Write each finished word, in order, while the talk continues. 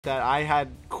that I had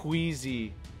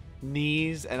queasy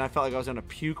knees, and I felt like I was going to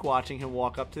puke watching him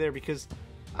walk up to there because,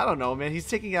 I don't know, man, he's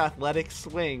taking an athletic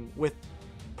swing with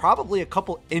probably a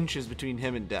couple inches between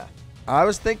him and death. I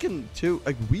was thinking, too,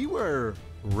 like, we were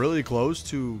really close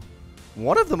to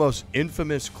one of the most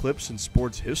infamous clips in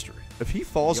sports history. If he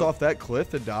falls off that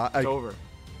cliff and dies, It's over.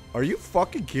 Are you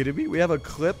fucking kidding me? We have a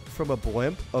clip from a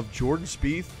blimp of Jordan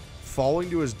Spieth falling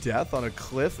to his death on a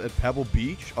cliff at Pebble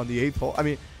Beach on the 8th hole. I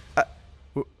mean,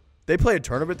 they play a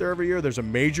tournament there every year. There's a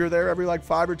major there every, like,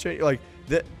 5 or 10. Like,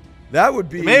 that would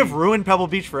be... They may have ruined Pebble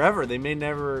Beach forever. They may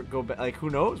never go back. Like, who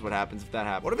knows what happens if that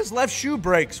happens. What if his left shoe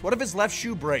breaks? What if his left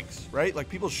shoe breaks, right? Like,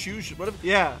 people's shoes... What if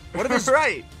his,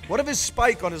 right. What if his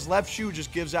spike on his left shoe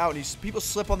just gives out and people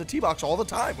slip on the tee box all the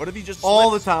time? What if he just All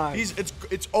slips? the time.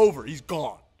 It's over. He's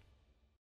gone.